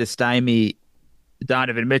find a way to stymie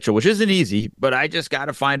Donovan Mitchell, which isn't easy, but I just got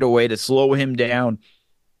to find a way to slow him down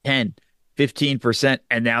 10, 15%,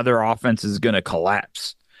 and now their offense is going to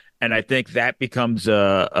collapse. And I think that becomes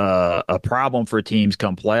a problem for teams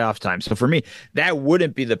come playoff time. So for me, that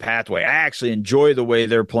wouldn't be the pathway. I actually enjoy the way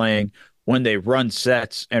they're playing when they run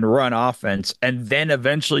sets and run offense and then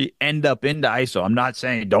eventually end up into ISO. I'm not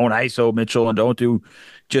saying don't ISO Mitchell and don't do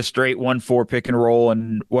just straight 1-4 pick and roll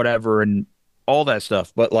and whatever and all that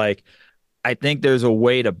stuff. But, like, I think there's a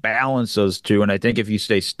way to balance those two. And I think if you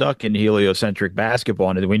stay stuck in heliocentric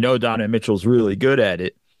basketball, and we know Donovan Mitchell's really good at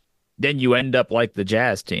it, then you end up like the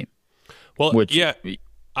Jazz team. Well,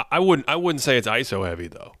 I wouldn't say it's ISO heavy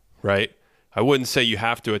though, right? I wouldn't say you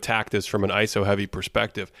have to attack this from an ISO-heavy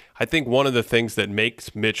perspective. I think one of the things that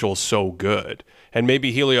makes Mitchell so good, and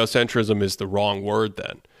maybe heliocentrism is the wrong word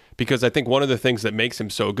then, because I think one of the things that makes him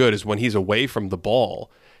so good is when he's away from the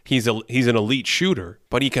ball, he's an elite shooter,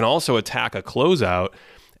 but he can also attack a closeout.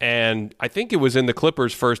 And I think it was in the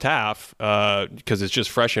Clippers' first half, because it's just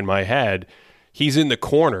fresh in my head, he's in the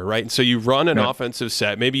corner, right? And so you run an offensive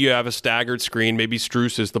set. Maybe you have a staggered screen. Maybe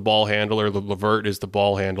Strus is the ball handler. LeVert is the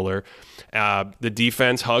ball handler. The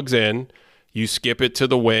defense hugs in. You skip it to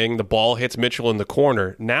the wing. The ball hits Mitchell in the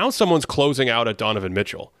corner. Now someone's closing out at Donovan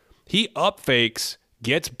Mitchell. He up fakes,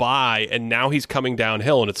 gets by, and now he's coming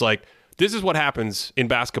downhill. And it's like, this is what happens in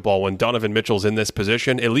basketball when Donovan Mitchell's in this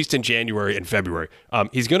position, at least in January and February.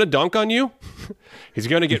 He's going to dunk on you. He's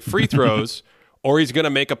going to get free throws. Or he's going to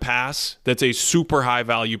make a pass that's a super high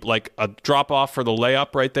value, like a drop off for the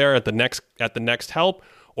layup right there at the next help,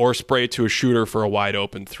 or spray it to a shooter for a wide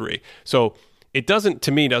open 3. So it doesn't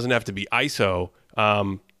have to be ISO.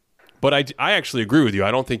 But I actually agree with you. I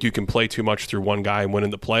don't think you can play too much through one guy and win in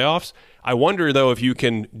the playoffs. I wonder though if you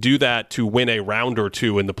can do that to win a round or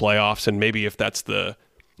two in the playoffs, and maybe if that's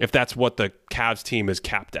what the Cavs team is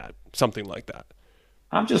capped at, something like that.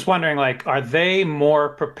 I'm just wondering, like, are they more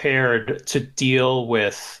prepared to deal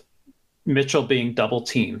with Mitchell being double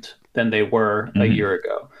teamed than they were a year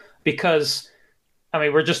ago? Because, I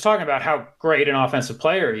mean, we're just talking about how great an offensive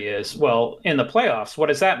player he is. Well, in the playoffs, what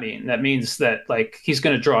does that mean? That means that, like, he's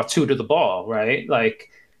going to draw 2 to the ball, right? Like,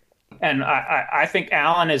 and I think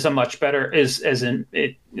Allen is a much better,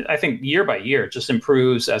 I think year by year just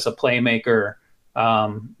improves as a playmaker.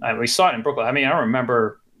 We saw it in Brooklyn. I mean, I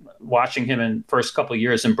remember watching him in first couple of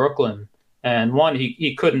years in Brooklyn, and one,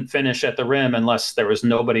 he couldn't finish at the rim unless there was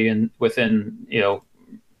nobody within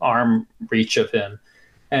arm reach of him,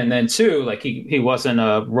 and then 2, like he wasn't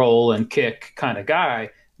a roll and kick kind of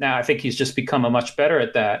guy. Now I think he's just become a much better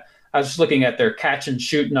at that. I was just looking at their catch and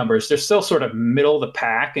shoot numbers. They're still sort of middle of the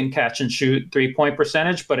pack in catch and shoot 3-point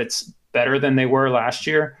percentage, but it's better than they were last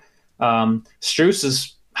year. Strus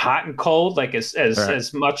is hot and cold, like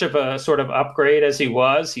as much of a sort of upgrade as he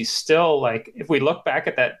was. He's still, like, if we look back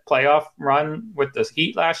at that playoff run with the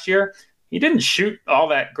Heat last year, he didn't shoot all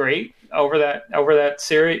that great over that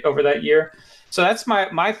series, over that year. So that's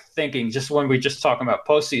my thinking. Just when we're just talking about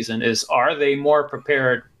postseason, is are they more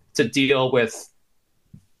prepared to deal with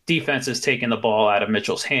defenses taking the ball out of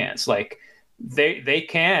Mitchell's hands? Like they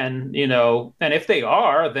can, and if they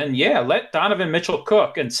are, then yeah, let Donovan Mitchell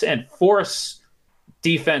cook and force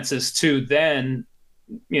defenses to then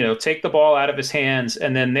take the ball out of his hands,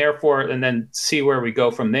 and then see where we go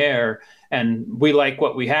from there. And we like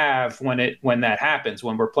what we have when that happens,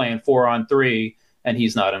 when we're playing 4-on-3 and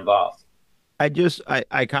he's not involved. I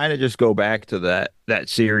kind of just go back to that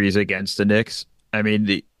series against the Knicks. I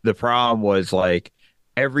mean, the problem was like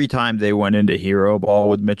every time they went into hero ball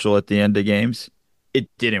with Mitchell at the end of games, it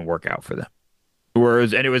didn't work out for them.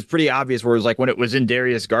 And it was pretty obvious, whereas like when it was in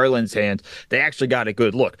Darius Garland's hands, they actually got a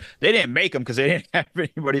good look. They didn't make them because they didn't have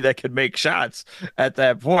anybody that could make shots at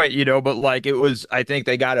that point, but like I think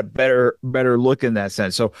they got a better look in that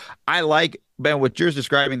sense. So I like, Ben, what you're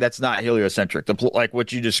describing, that's not heliocentric, like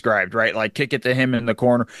what you described, right? Like kick it to him in the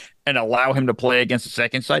corner and allow him to play against the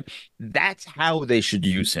second side. That's how they should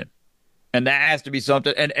use him. And that has to be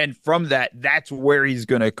something. And from that's where he's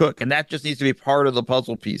going to cook. And that just needs to be part of the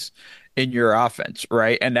puzzle piece in your offense,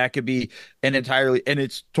 right? And that could be and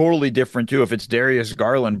it's totally different too if it's Darius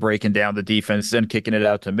Garland breaking down the defense, then kicking it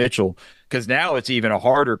out to Mitchell, because now it's even a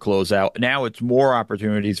harder closeout. Now it's more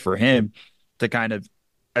opportunities for him to kind of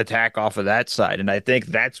attack off of that side. And I think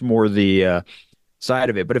that's more the side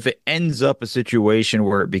of it. But if it ends up a situation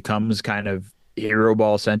where it becomes kind of hero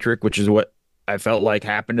ball centric, which is what I felt like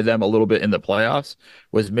happened to them a little bit in the playoffs,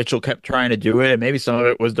 was Mitchell kept trying to do it. And maybe some of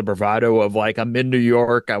it was the bravado of like, I'm in New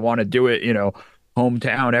York, I want to do it,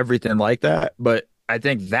 hometown, everything like that. But I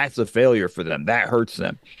think that's a failure for them. That hurts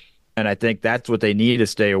them. And I think that's what they need to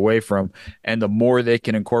stay away from. And the more they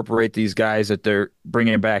can incorporate these guys that they're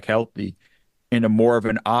bringing back healthy into more of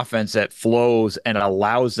an offense that flows and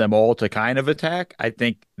allows them all to kind of attack, I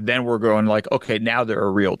think then we're going like, okay, now they're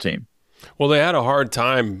a real team. Well, they had a hard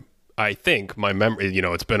time. I think my memory,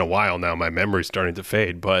 it's been a while now. My memory's starting to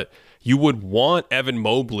fade, but you would want Evan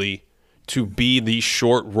Mobley to be the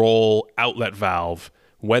short roll outlet valve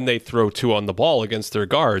when they throw two on the ball against their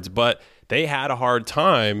guards. But they had a hard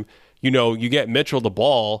time. You get Mitchell the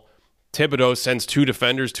ball, Thibodeau sends two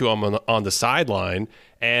defenders to him on the sideline,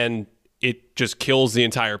 and it just kills the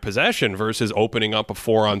entire possession versus opening up a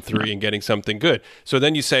 4-on-3 and getting something good. So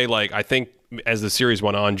then you say, like, I think as the series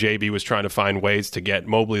went on, JB was trying to find ways to get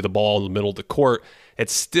Mobley the ball in the middle of the court. It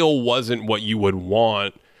still wasn't what you would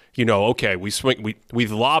want. Okay, we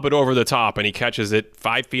lob it over the top and he catches it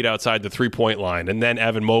 5 feet outside the 3-point line. And then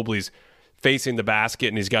Evan Mobley's facing the basket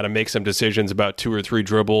and he's got to make some decisions about 2 or 3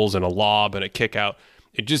 dribbles and a lob and a kick out.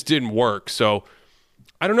 It just didn't work. So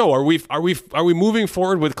I don't know. Are we moving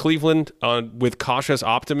forward with Cleveland with cautious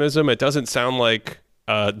optimism? It doesn't sound like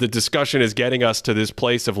the discussion is getting us to this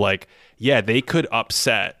place of like, yeah, they could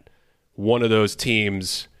upset one of those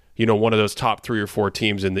teams, one of those top 3 or 4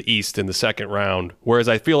 teams in the East in the second round. Whereas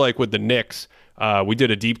I feel like with the Knicks, we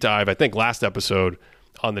did a deep dive, I think last episode,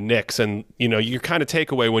 on the Knicks. And, your kind of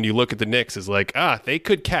takeaway when you look at the Knicks is like, they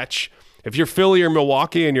could catch. If you're Philly or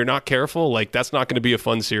Milwaukee and you're not careful, like that's not going to be a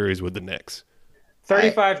fun series with the Knicks.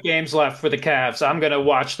 35 games left for the Cavs. I'm going to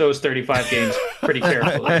watch those 35 games pretty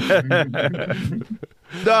carefully.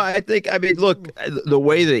 No, look, the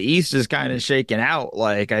way the East is kind of shaken out,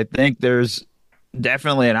 like I think there's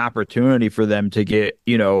definitely an opportunity for them to get,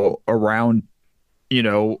 around,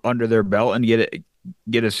 under their belt and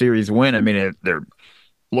get a series win. I mean, they're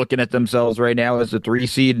looking at themselves right now as a 3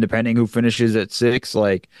 seed, and depending who finishes at 6,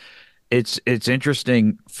 like it's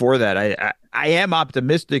interesting for that. I am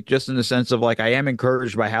optimistic just in the sense of like I am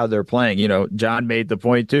encouraged by how they're playing. John made the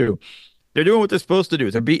point too. They're doing what they're supposed to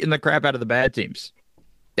do. They're beating the crap out of the bad teams.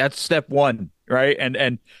 That's step one, right?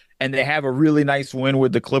 And they have a really nice win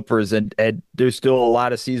with the Clippers, and there's still a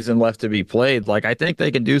lot of season left to be played. Like I think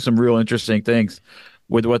they can do some real interesting things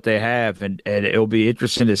with what they have, and it'll be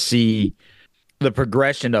interesting to see the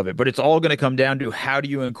progression of it. But it's all going to come down to how do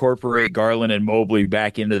you incorporate Garland and Mobley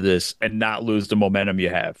back into this and not lose the momentum you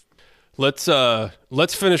have. Let's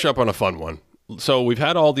finish up on a fun one. So we've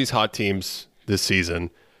had all these hot teams this season.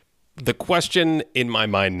 The question in my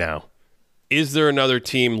mind now, is there another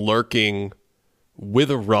team lurking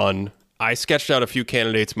with a run? I sketched out a few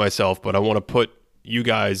candidates myself, but I want to put you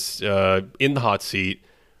guys in the hot seat.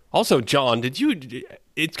 Also, John,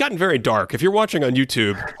 it's gotten very dark. If you're watching on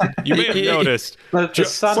YouTube, you may have noticed. But the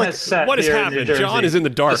sun has set. What has happened? John is in the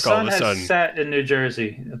dark all of a sudden. The sun has set in New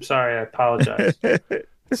Jersey. I'm sorry. I apologize.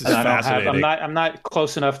 This is And fascinating. I'm not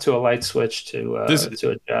close enough to a light switch to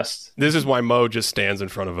adjust. This is why Mo just stands in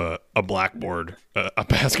front of a blackboard, a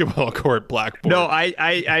basketball court blackboard. No,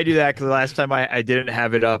 I do that because the last time I didn't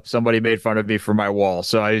have it up, somebody made fun of me for my wall.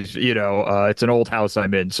 So it's an old house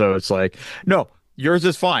I'm in, so it's like, no, yours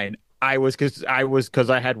is fine. Because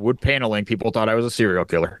I had wood paneling. People thought I was a serial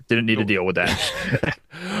killer. Didn't need to deal with that.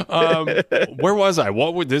 Where was I?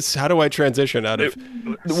 What would this? How do I transition out of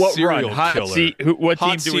What serial run? Hot killer? seat. What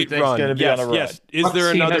Hot team do we seat think is run. going to be Yes, on the run? yes. Is What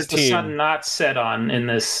there team another has the sun not set on in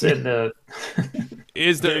the?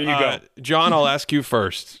 Is there? There you go. John, I'll ask you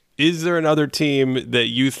first. Is there another team that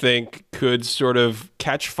you think could sort of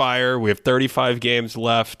catch fire? We have 35 games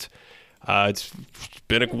left. It's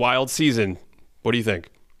been a wild season. What do you think?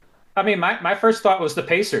 I mean, my first thought was the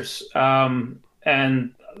Pacers, and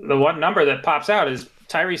the one number that pops out is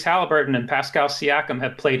Tyrese Halliburton and Pascal Siakam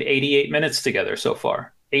have played 88 minutes together so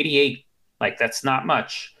far. 88, like that's not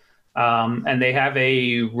much. And they have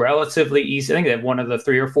a relatively easy. I think they have one of the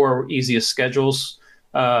 3 or 4 easiest schedules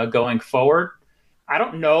going forward. I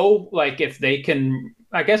don't know, like if they can.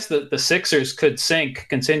 I guess the Sixers could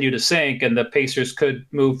continue to sink, and the Pacers could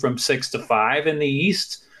move from 6 to 5 in the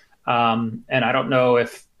East. And I don't know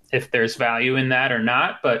if there's value in that or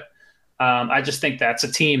not, but I just think that's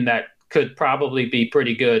a team that could probably be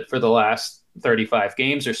pretty good for the last 35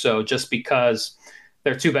 games or so, just because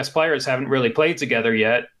their 2 best players haven't really played together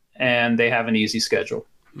yet, and they have an easy schedule.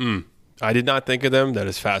 I did not think of them. That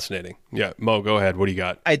is fascinating. Yeah, Mo, go ahead. What do you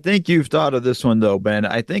got? I think you've thought of this one though, Ben.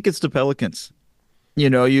 I think it's the Pelicans. You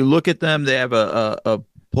look at them; they have a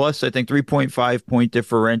plus, I think, 3.5 point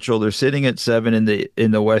differential. They're sitting at 7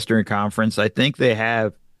 in the Western Conference. I think they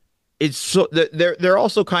have. It's so they're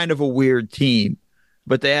also kind of a weird team,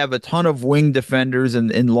 but they have a ton of wing defenders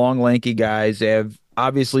and long, lanky guys. They have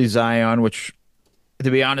obviously Zion, which, to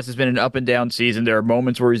be honest, has been an up and down season. There are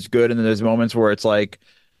moments where he's good, and then there's moments where it's like,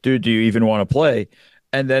 dude, do you even want to play?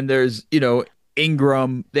 And then there's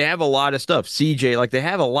Ingram. They have a lot of stuff. CJ, like they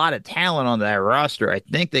have a lot of talent on that roster. I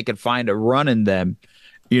think they could find a run in them.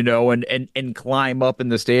 And climb up in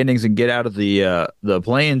the standings and get out of the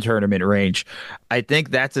play-in tournament range. I think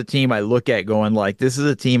that's a team I look at going like, this is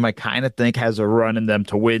a team I kind of think has a run in them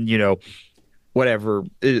to win, 12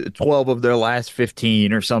 of their last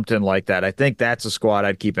 15 or something like that. I think that's a squad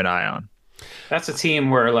I'd keep an eye on. That's a team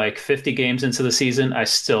where, like, 50 games into the season, I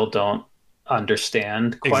still don't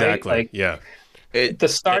understand quite. Exactly. Like, Yeah. The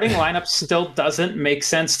starting lineup still doesn't make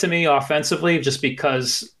sense to me offensively, just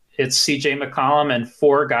because it's CJ McCollum and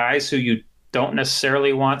 4 guys who you don't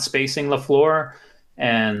necessarily want spacing the floor.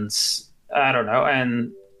 And I don't know.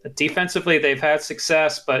 And defensively, they've had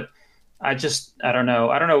success, but I don't know.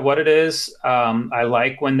 I don't know what it is. I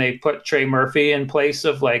like when they put Trey Murphy in place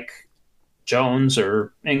of like Jones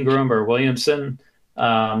or Ingram or Williamson.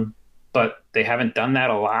 But they haven't done that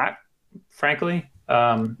a lot, frankly.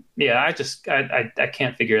 I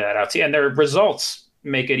can't figure that out. See, and their results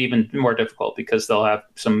make it even more difficult because they'll have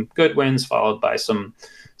some good wins followed by some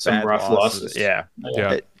Bad rough losses. Yeah.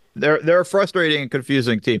 Yeah. They're a frustrating and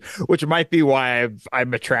confusing team, which might be why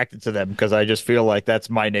I'm attracted to them, because I just feel like that's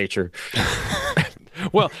my nature.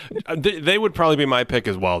 Well, they would probably be my pick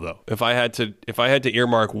as well, though. If I had to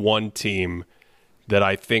earmark one team that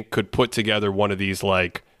I think could put together one of these,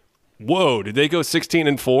 like, whoa, did they go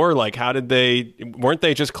 16-4? Like, how did weren't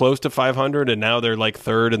they just close to 500 and now they're like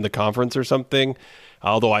 3rd in the conference or something?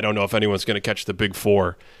 Although I don't know if anyone's going to catch the big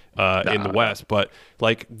 4 in the West, but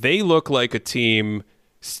like they look like a team.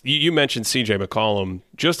 You mentioned CJ McCollum.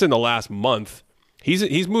 Just in the last month,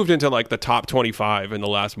 he's moved into like the top 25 in the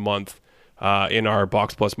last month in our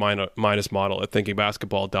box plus minus model at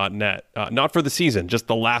thinkingbasketball.net. Not for the season, just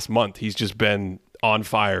the last month. He's just been on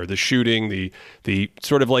fire. The shooting, the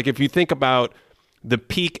sort of like, if you think about the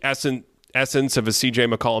peak essence of a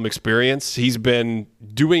CJ McCollum experience, he's been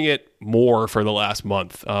doing it more for the last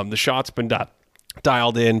month. The shot's been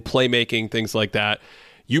dialed in, playmaking, things like that.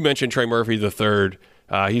 You mentioned Trey Murphy the third.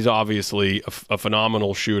 He's obviously a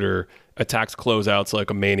phenomenal shooter, attacks closeouts like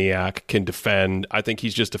a maniac, can defend. I think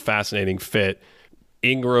he's just a fascinating fit.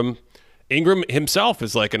 Ingram himself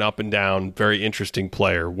is like an up and down, very interesting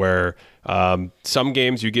player where some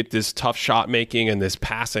games you get this tough shot making and this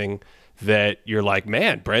passing that you're like,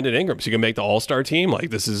 man, Brandon Ingram, so you can make the all-star team?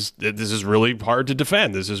 Like, this is really hard to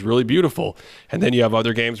defend. This is really beautiful. And then you have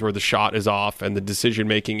other games where the shot is off and the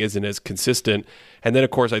decision-making isn't as consistent. And then,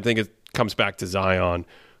 of course, I think it comes back to Zion,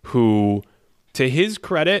 who, to his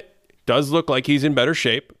credit, does look like he's in better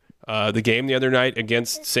shape. The game the other night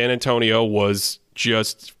against San Antonio was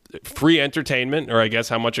just free entertainment, or I guess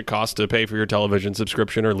how much it costs to pay for your television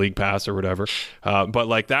subscription or League Pass or whatever. But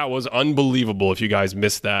like that was unbelievable. If you guys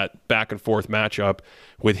missed that back and forth matchup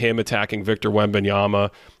with him attacking Victor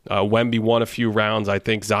Wembanyama, Wemby won a few rounds. I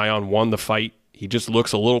think Zion won the fight. He just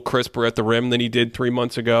looks a little crisper at the rim than he did 3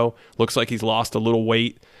 months ago. Looks like he's lost a little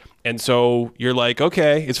weight. And so you're like,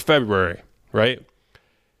 okay, it's February, right?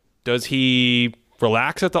 Does he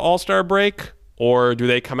relax at the All-Star break, or do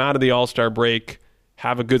they come out of the All-Star break,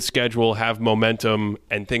 have a good schedule, have momentum,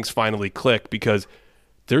 and things finally click? Because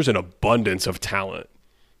there's an abundance of talent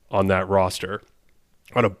on that roster.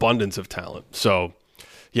 An abundance of talent. So,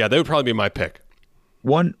 yeah, they would probably be my pick.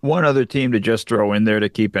 One other team to just throw in there to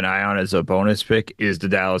keep an eye on as a bonus pick is the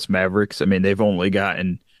Dallas Mavericks. I mean, they've only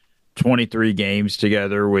gotten 23 games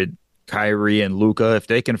together with Kyrie and Luka. If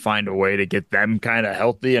they can find a way to get them kind of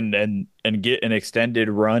healthy and get an extended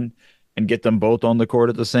run and get them both on the court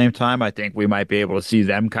at the same time, I think we might be able to see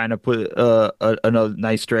them kind of put a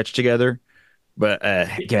nice stretch together. But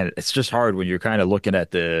again, it's just hard when you're kind of looking at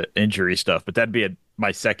the injury stuff. But that'd be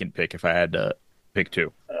my second pick if I had to pick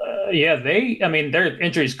two. Their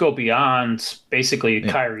injuries go beyond basically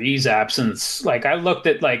Kyrie's absence. Like I looked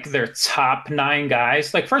at like their top 9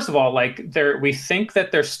 guys. Like first of all, like we think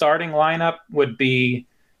that their starting lineup would be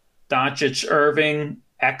Doncic, Irving,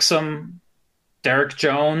 Exum, Derek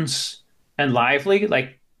Jones, and Lively.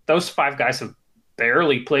 Like those 5 guys have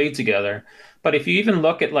barely played together. But if you even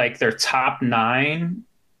look at like their top 9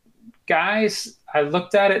 guys, I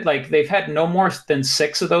looked at it like they've had no more than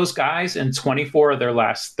 6 of those guys in 24 of their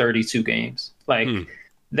last 32 games. Like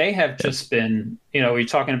they have just been, you're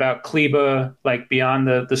talking about Kleba, like beyond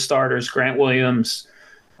the starters, Grant Williams.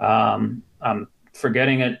 I'm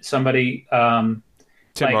forgetting it. Somebody, Tim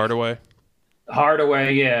Hardaway.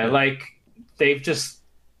 Yeah. Like they've just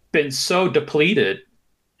been so depleted,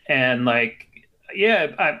 and like,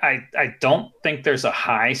 I don't think there's a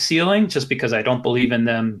high ceiling just because I don't believe in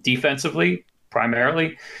them defensively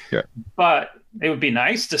primarily. Yeah. But it would be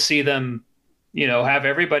nice to see them, have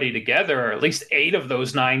everybody together, or at least 8 of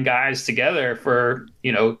those 9 guys together for,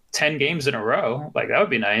 10 games in a row. Like that would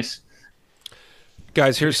be nice.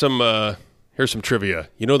 Guys, here's some trivia.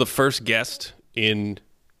 The first guest in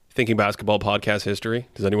Thinking Basketball podcast history?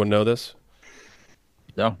 Does anyone know this?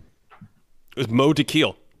 No. It was Mo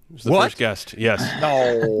Dakhil. He was the first guest. Yes.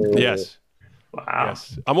 No. Yes. Wow.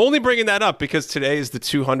 Yes. I'm only bringing that up because today is the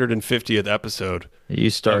 250th episode. You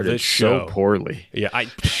started so poorly. Yeah, I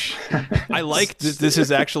like this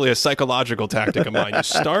is actually a psychological tactic of mine. You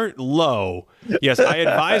start low. Yes, I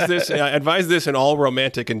advise this in all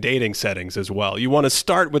romantic and dating settings as well. You want to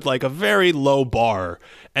start with like a very low bar,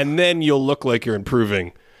 and then you'll look like you're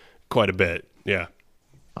improving quite a bit. Yeah.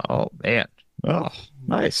 Oh man. Oh,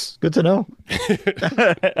 nice. Good to know.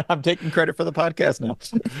 I'm taking credit for the podcast now.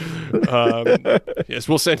 Yes,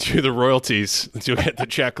 we'll send you the royalties. You'll get the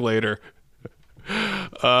check later.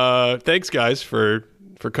 Thanks, guys, for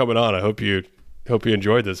coming on. I hope you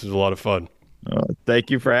enjoyed this. It was a lot of fun.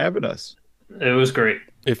 Thank you for having us. It was great.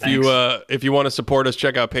 If you want to support us,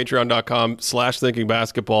 check out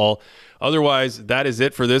patreon.com/thinkingbasketball. Otherwise, that is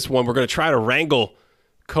it for this one. We're going to try to wrangle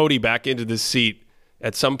Cody back into this seat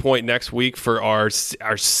at some point next week for our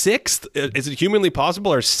 6th, is it humanly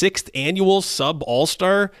possible, our 6th annual Sub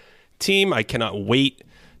All-Star team. I cannot wait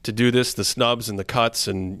to do this, the snubs and the cuts,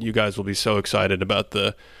 and you guys will be so excited about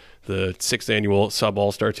the 6th annual Sub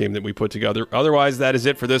All-Star team that we put together. Otherwise, that is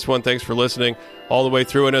it for this one. Thanks for listening all the way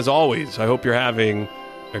through, and as always, I hope you're having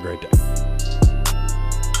a great day.